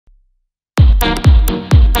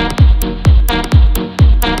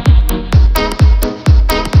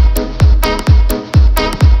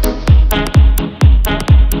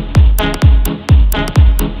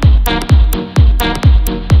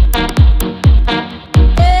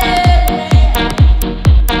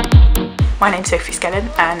My name's Sophie Skellern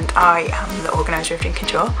and I am the organiser of Drink and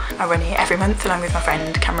Draw. I run it every month along with my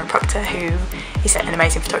friend Cameron Proctor, who is an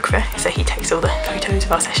amazing photographer, so he takes all the photos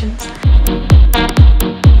of our sessions.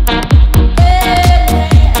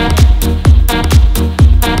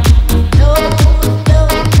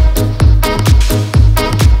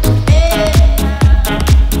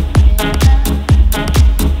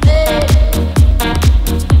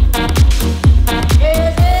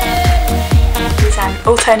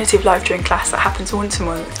 Alternative live drawing class that happens once a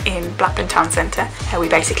month in Blackburn town centre. We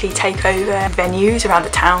basically take over venues around the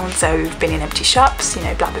town, so we've been in empty shops, you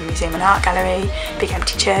know, Blackburn Museum and Art Gallery, big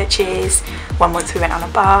empty churches. One month we went on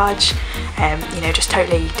a barge, you know, just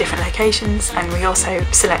totally different locations. And we also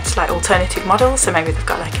select like alternative models, so maybe they've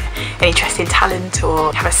got like an interesting talent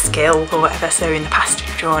or have a skill or whatever. So in the past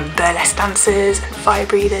we've drawn burlesque dancers and fire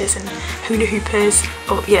breathers and hula hoopers,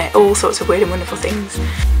 or you know, all sorts of weird and wonderful things.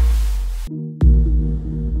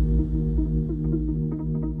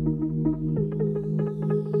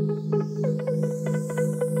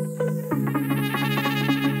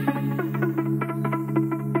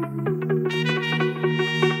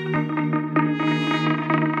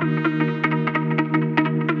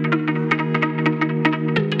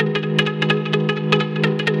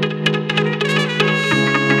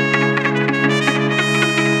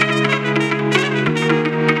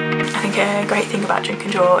 A great thing about Drink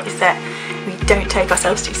and Draw is that we don't take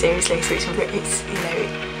ourselves too seriously, so it's you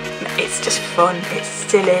know, it's just fun, it's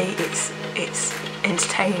silly, it's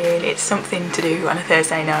entertaining, it's something to do on a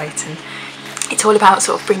Thursday night, and it's all about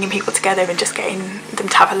sort of bringing people together and just getting them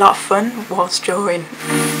to have a lot of fun whilst drawing.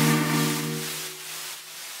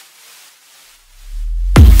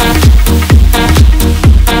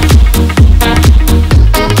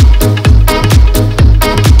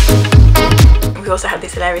 We also had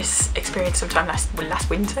this hilarious experience sometime last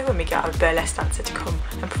winter when we got a burlesque dancer to come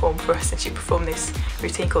and perform for us, and she performed this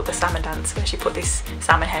routine called the salmon dance, where she put this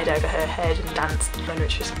salmon head over her head and danced,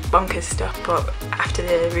 which was bonkers stuff. But after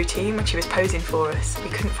the routine, when she was posing for us, we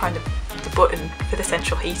couldn't find the button for the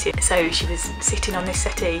central heating, so she was sitting on this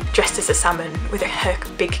settee dressed as a salmon with her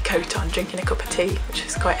big coat on, drinking a cup of tea, which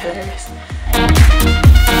was quite hilarious.